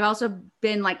gossip. I've also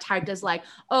been like typed as like,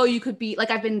 oh, you could be like,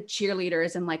 I've been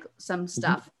cheerleaders and like some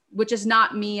stuff, which is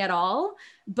not me at all,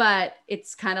 but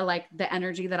it's kind of like the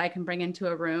energy that I can bring into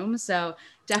a room. So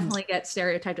definitely get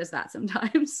stereotyped as that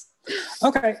sometimes.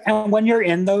 Okay. And when you're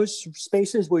in those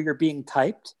spaces where you're being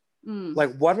typed,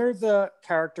 like what are the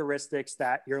characteristics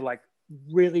that you're like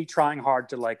really trying hard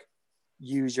to like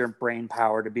use your brain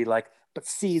power to be like, but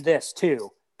see this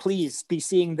too, please be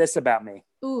seeing this about me?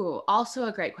 Ooh, also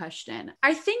a great question.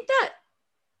 I think that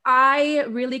I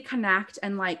really connect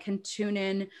and like can tune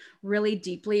in really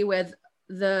deeply with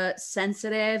the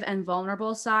sensitive and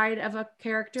vulnerable side of a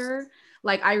character.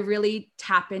 Like I really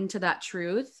tap into that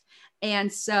truth.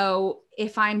 And so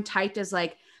if I'm typed as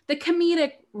like the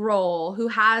comedic role who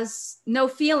has no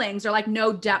feelings or like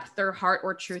no depth or heart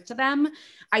or truth to them,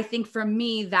 I think for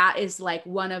me, that is like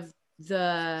one of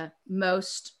the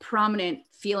most prominent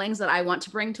feelings that I want to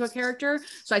bring to a character.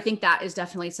 So I think that is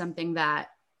definitely something that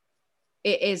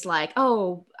it is like,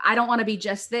 oh, I don't want to be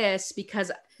just this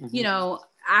because, you know,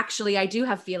 actually I do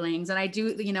have feelings and I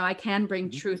do, you know, I can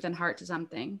bring truth and heart to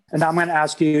something. And I'm going to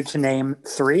ask you to name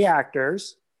 3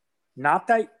 actors, not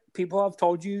that people have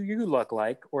told you you look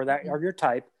like or that are your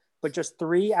type, but just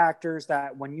 3 actors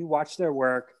that when you watch their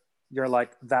work, you're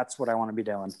like, that's what I want to be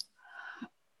doing.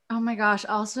 Oh my gosh.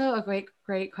 Also a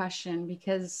great question,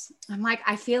 because I'm like,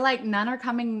 I feel like none are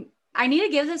coming. I need to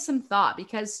give this some thought,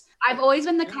 because I've always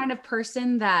been the kind of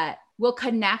person that will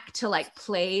connect to like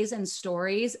plays and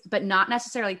stories, but not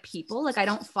necessarily people. Like I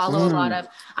don't follow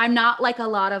I'm not like a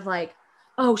lot of like,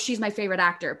 oh, she's my favorite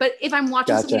actor. But if I'm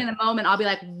watching something in a moment, I'll be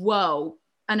like, whoa,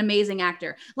 an amazing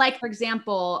actor. Like for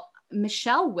example,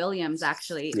 Michelle Williams,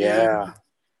 actually. Yeah.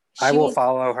 I will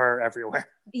follow her everywhere.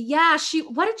 Yeah.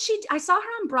 I saw her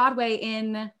on Broadway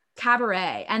in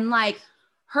Cabaret, and like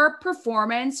her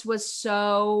performance was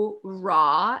so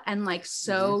raw and like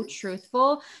so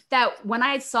truthful that when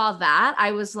I saw that,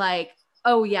 I was like,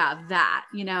 oh yeah, that,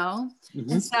 you know?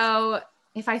 And so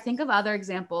if I think of other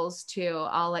examples too,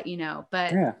 I'll let you know.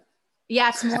 But yeah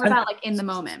it's more about like in the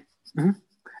moment.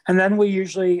 And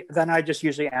then I just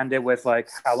usually end it with like,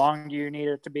 how long do you need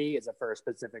it to be? Is it for a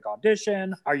specific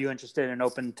audition? Are you interested in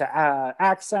open to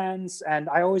accents? And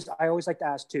I always like to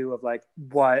ask too of like,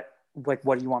 what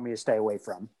do you want me to stay away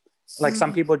from? Like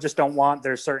some people just don't want,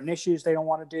 there's certain issues they don't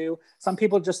want to do. Some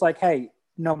people just like, hey,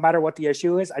 no matter what the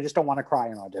issue is, I just don't want to cry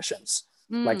in auditions.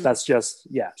 Like that's just,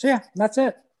 yeah. So yeah, that's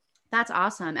it. That's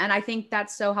awesome. And I think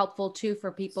that's so helpful too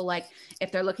for people, like if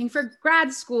they're looking for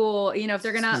grad school, you know, if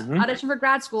they're going to audition for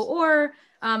grad school or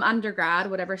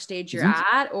undergrad, whatever stage you're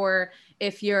at, or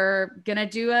if you're going to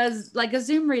do a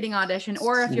Zoom reading audition,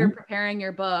 or if you're preparing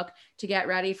your book to get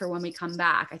ready for when we come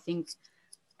back. I think,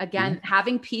 again,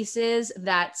 having pieces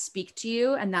that speak to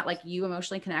you and that like you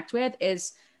emotionally connect with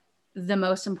is the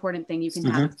most important thing you can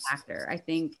have as an actor, I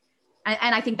think.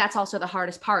 And I think that's also the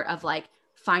hardest part of like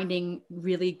finding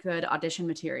really good audition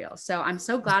material. So I'm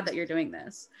so glad that you're doing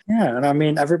this. Yeah. And I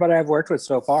mean, everybody I've worked with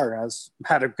so far has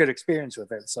had a good experience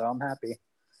with it. So I'm happy.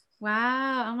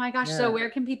 Wow. Oh my gosh. Yeah. So where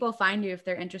can people find you if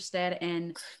they're interested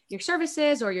in your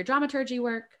services or your dramaturgy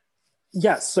work?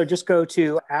 Yes. So just go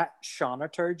to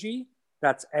 @Shaunaturgy.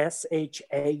 That's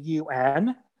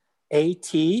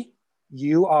ShaunAturgy.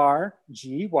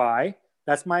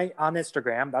 That's on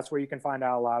Instagram. That's where you can find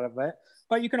out a lot of it.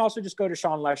 But you can also just go to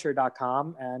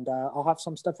ShaunLeisher.com and I'll have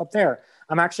some stuff up there.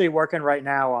 I'm actually working right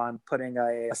now on putting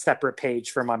a separate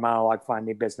page for my monologue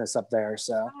finding business up there.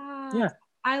 So yeah.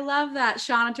 I love that.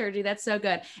 Shaunaturgy. That's so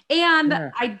good. And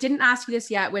I didn't ask you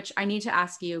this yet, which I need to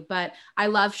ask you, but I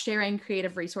love sharing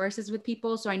creative resources with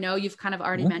people. So I know you've kind of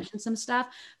already mentioned some stuff,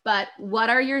 but what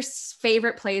are your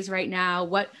favorite plays right now?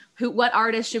 What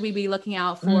artists should we be looking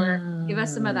out for? Give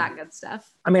us some of that good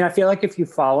stuff. I mean, I feel like if you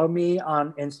follow me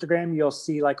on Instagram, you'll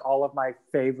see like all of my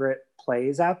favorite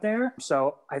plays out there.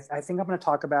 So I think I'm going to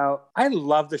talk about, I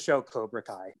love the show Cobra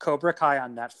Kai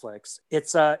on Netflix.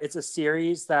 It's a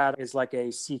series that is like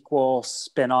a sequel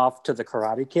spin-off to the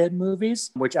Karate Kid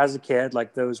movies, which as a kid,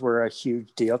 like those were a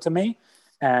huge deal to me.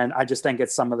 And I just think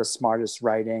it's some of the smartest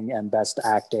writing and best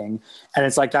acting. And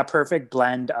it's like that perfect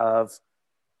blend of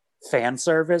fan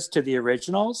service to the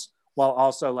originals while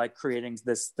also like creating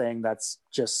this thing that's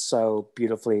just so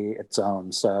beautifully its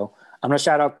own. So I'm going to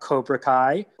shout out Cobra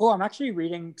Kai. Oh, I'm actually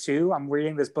reading too. I'm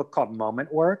reading this book called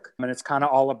Moment Work. And it's kind of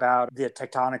all about the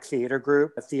Tectonic Theater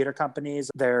Group, the theater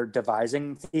companies, they're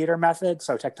devising theater methods.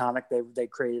 So Tectonic, they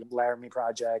created Laramie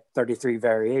Project, 33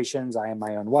 Variations, I Am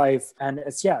My Own Wife. And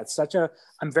it's such a,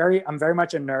 I'm very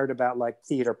much a nerd about like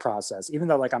theater process, even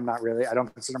though like I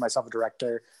don't consider myself a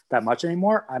director that much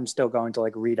anymore. I'm still going to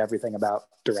like read everything about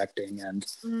directing and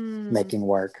making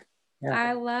work. Yeah.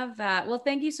 I love that. Well,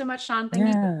 thank you so much, Shaun. Thank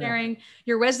you for sharing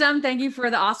your wisdom. Thank you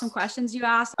for the awesome questions you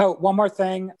asked. Oh, one more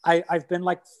thing. I've been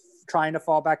like trying to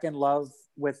fall back in love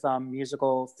with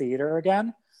musical theater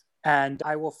again. And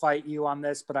I will fight you on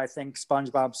this, but I think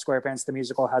SpongeBob SquarePants the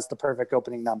musical has the perfect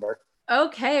opening number.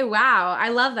 Okay. Wow. I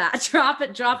love that.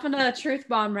 Dropping a truth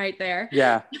bomb right there.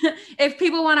 Yeah. If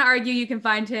people want to argue, you can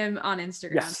find him on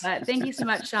Instagram. Yes. But thank you so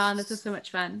much, Shaun. This was so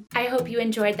much fun. I hope you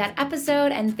enjoyed that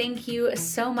episode and thank you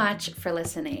so much for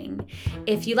listening.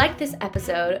 If you liked this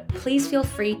episode, please feel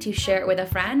free to share it with a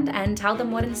friend and tell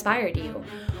them what inspired you.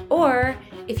 Or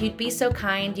if you'd be so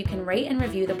kind, you can rate and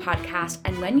review the podcast.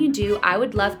 And when you do, I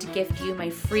would love to gift you my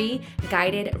free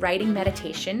guided writing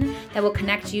meditation that will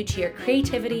connect you to your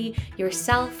creativity,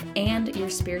 yourself, and your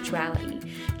spirituality.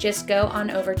 Just go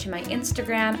on over to my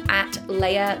Instagram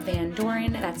 @Leia Van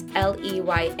Doren. That's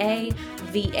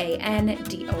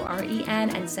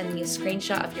LEYAVANDOREN and send me a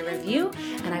screenshot of your review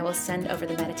and I will send over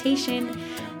the meditation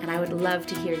and I would love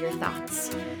to hear your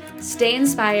thoughts. Stay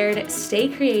inspired, stay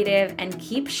creative, and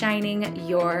keep shining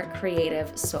your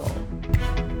creative soul.